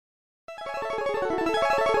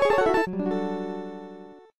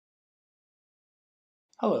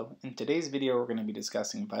Hello, in today's video we're going to be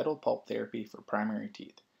discussing vital pulp therapy for primary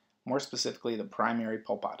teeth, more specifically the primary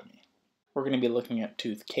pulpotomy. We're going to be looking at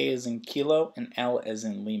tooth K as in kilo and L as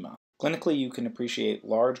in Lima. Clinically, you can appreciate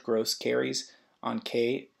large gross caries on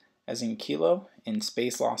K as in kilo and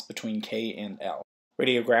space loss between K and L.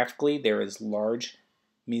 Radiographically, there is large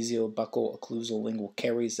mesiobuccal occlusal lingual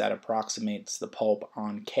caries that approximates the pulp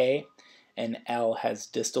on K, and L has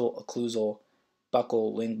distal occlusal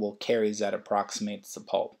buccal lingual caries that approximates the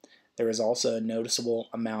pulp. There is also a noticeable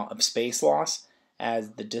amount of space loss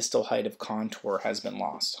as the distal height of contour has been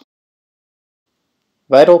lost.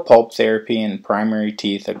 Vital pulp therapy in primary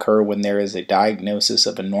teeth occur when there is a diagnosis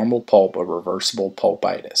of a normal pulp or reversible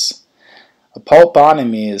pulpitis. A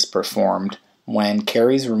pulpotomy is performed when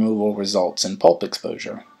caries removal results in pulp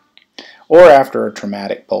exposure, or after a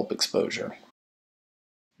traumatic pulp exposure.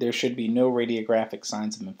 There should be no radiographic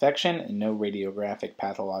signs of infection and no radiographic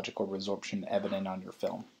pathological resorption evident on your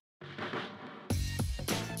film.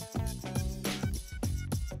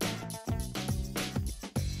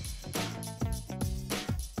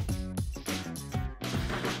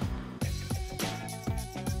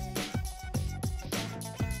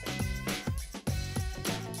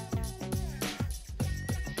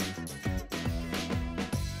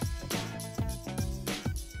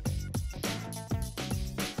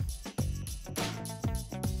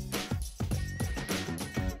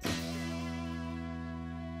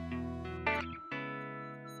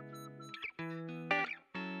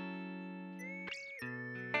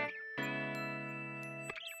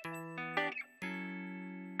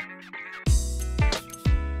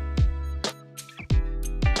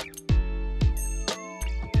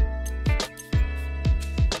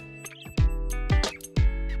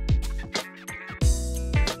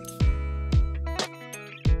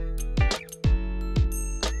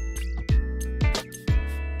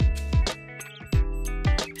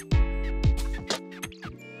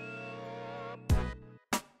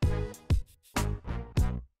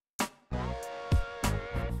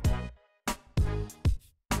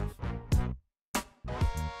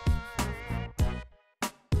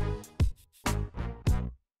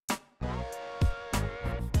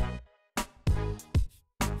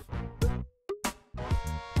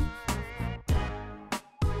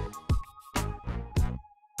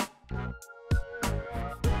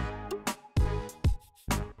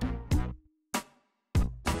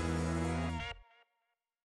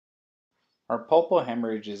 Our pulpal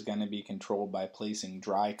hemorrhage is going to be controlled by placing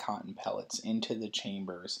dry cotton pellets into the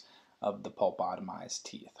chambers of the pulpotomized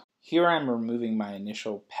teeth. Here I'm removing my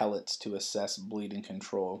initial pellets to assess bleeding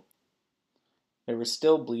control. There was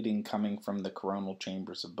still bleeding coming from the coronal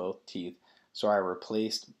chambers of both teeth, so I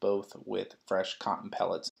replaced both with fresh cotton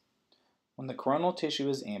pellets. When the coronal tissue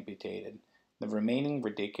is amputated, the remaining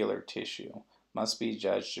radicular tissue must be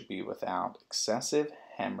judged to be without excessive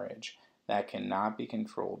hemorrhage that cannot be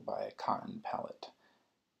controlled by a cotton pellet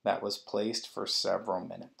that was placed for several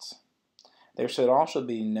minutes. There should also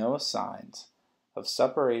be no signs of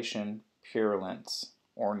suppuration, purulence,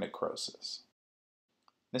 or necrosis.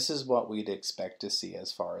 This is what we'd expect to see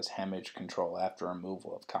as far as hemorrhage control after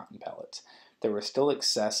removal of cotton pellets. There was still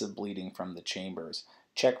excessive bleeding from the chambers.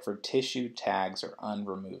 Check for tissue tags or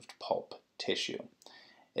unremoved pulp tissue.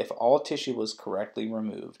 If all tissue was correctly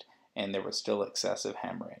removed and there was still excessive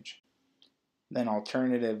hemorrhage, then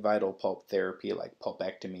alternative vital pulp therapy like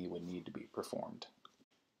pulpectomy would need to be performed.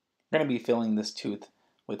 We're going to be filling this tooth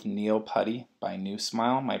with NeoPutty by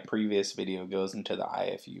NuSmile. My previous video goes into the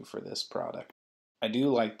IFU for this product. I do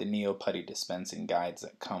like the NeoPutty dispensing guides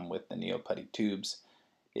that come with the NeoPutty tubes.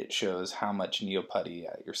 It shows how much NeoPutty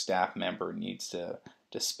your staff member needs to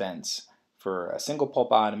dispense for a single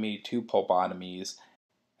pulpotomy, 2 pulpotomies.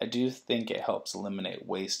 I do think it helps eliminate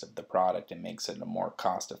waste of the product and makes it a more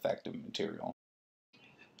cost-effective material.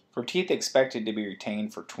 For teeth expected to be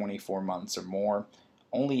retained for 24 months or more,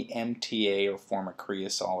 only MTA or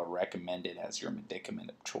formocresol are recommended as your medicament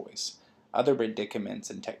of choice. Other medicaments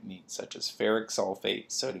and techniques such as ferric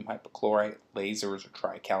sulfate, sodium hypochlorite, lasers, or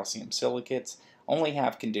tricalcium silicates only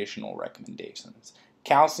have conditional recommendations.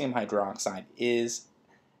 Calcium hydroxide is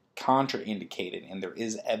contraindicated and there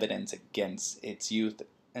is evidence against its use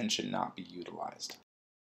and should not be utilized.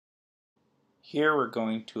 Here we're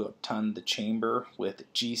going to obtund the chamber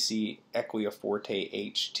with GC Equia Forte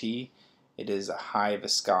HT. It is a high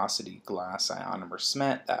viscosity glass ionomer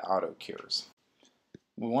cement that auto cures.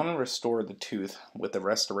 We want to restore the tooth with a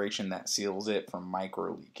restoration that seals it from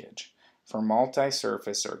microleakage. For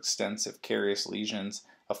multi-surface or extensive carious lesions,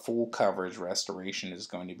 a full coverage restoration is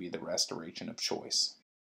going to be the restoration of choice.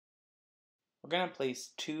 We're going to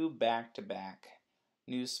place two back-to-back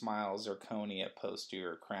NuSmile Zirconia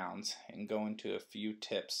posterior crowns and go into a few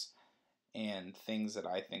tips and things that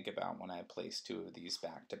I think about when I place two of these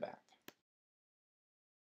back-to-back.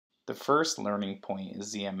 The first learning point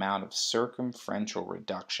is the amount of circumferential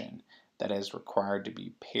reduction that is required to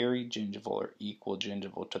be perigingival or equal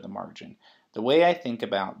gingival to the margin. The way I think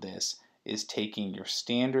about this is taking your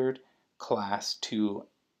standard class 2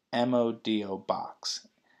 MODO box,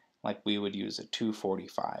 like we would use a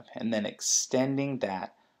 245, and then extending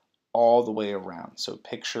that all the way around. So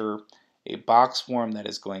picture a box form that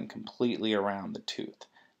is going completely around the tooth.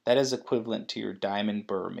 That is equivalent to your diamond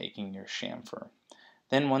burr making your chamfer.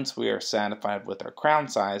 Then once we are satisfied with our crown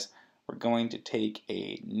size, we're going to take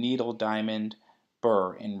a needle diamond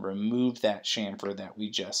burr and remove that chamfer that we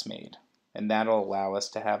just made. And that'll allow us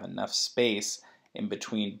to have enough space in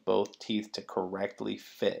between both teeth to correctly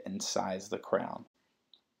fit and size the crown.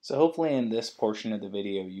 So hopefully in this portion of the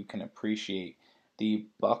video you can appreciate the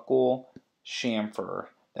buccal chamfer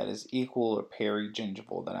that is equal or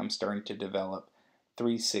perigingival that I'm starting to develop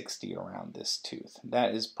 360 around this tooth.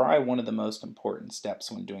 That is probably one of the most important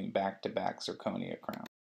steps when doing back-to-back zirconia crown.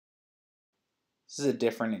 This is a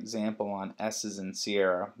different example on S's and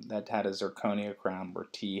Sierra that had a zirconia crown where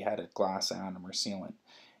T had a glass ionomer sealant.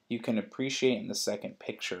 You can appreciate in the second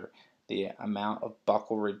picture the amount of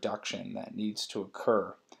buccal reduction that needs to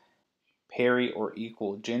occur peri or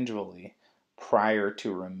equal gingivally prior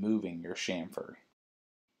to removing your chamfer.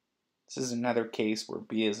 This is another case where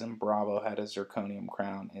B as in Bravo had a zirconium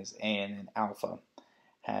crown as A and in Alpha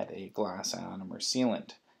had a glass ionomer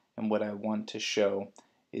sealant. And what I want to show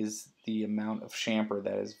is the amount of chamfer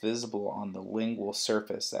that is visible on the lingual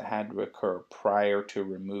surface that had to occur prior to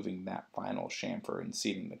removing that final chamfer and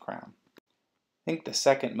seating the crown. I think the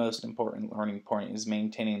second most important learning point is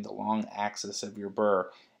maintaining the long axis of your burr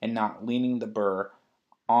and not leaning the burr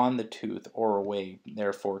on the tooth or away,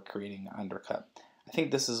 therefore creating an undercut. I think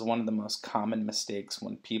this is one of the most common mistakes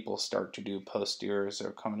when people start to do posterior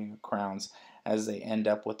zirconia crowns, as they end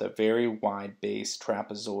up with a very wide base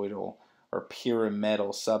trapezoidal or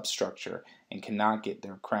pyramidal substructure and cannot get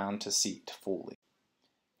their crown to seat fully.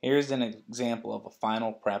 Here's an example of a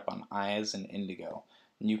final prep on I as in Indigo,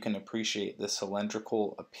 and you can appreciate the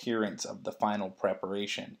cylindrical appearance of the final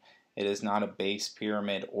preparation. It is not a base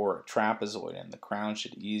pyramid or a trapezoid, and the crown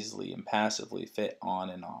should easily and passively fit on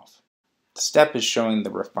and off. The step is showing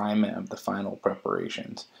the refinement of the final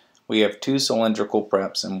preparations. We have two cylindrical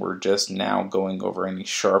preps, and we're just now going over any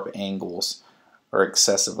sharp angles or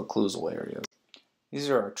excessive occlusal areas. These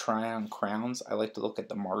are our try-on crowns. I like to look at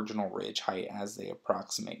the marginal ridge height as they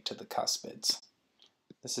approximate to the cuspids.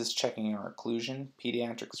 This is checking our occlusion.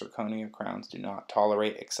 Pediatric zirconia crowns do not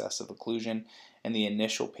tolerate excessive occlusion, and the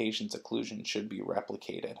initial patient's occlusion should be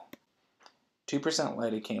replicated. 2%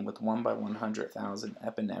 lidocaine with 1 by 100,000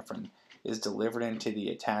 epinephrine is delivered into the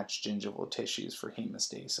attached gingival tissues for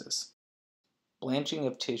hemostasis. Blanching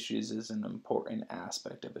of tissues is an important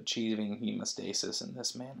aspect of achieving hemostasis in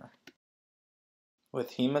this manner.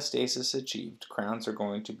 With hemostasis achieved, crowns are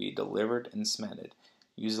going to be delivered and cemented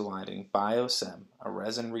utilizing BioCem, a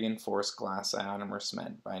resin-reinforced glass ionomer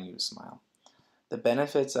cement by NuSmile. The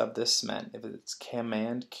benefits of this cement is its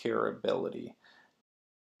command curability.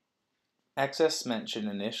 Excess cement should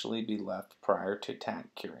initially be left prior to tack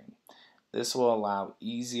curing. This will allow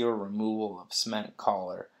easier removal of cement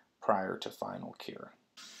collar prior to final cure.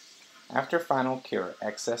 After final cure,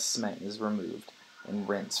 excess cement is removed and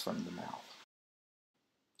rinsed from the mouth.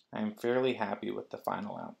 I am fairly happy with the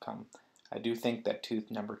final outcome. I do think that tooth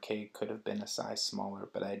number K could have been a size smaller,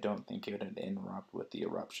 but I don't think it would interrupt with the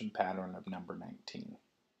eruption pattern of number 19.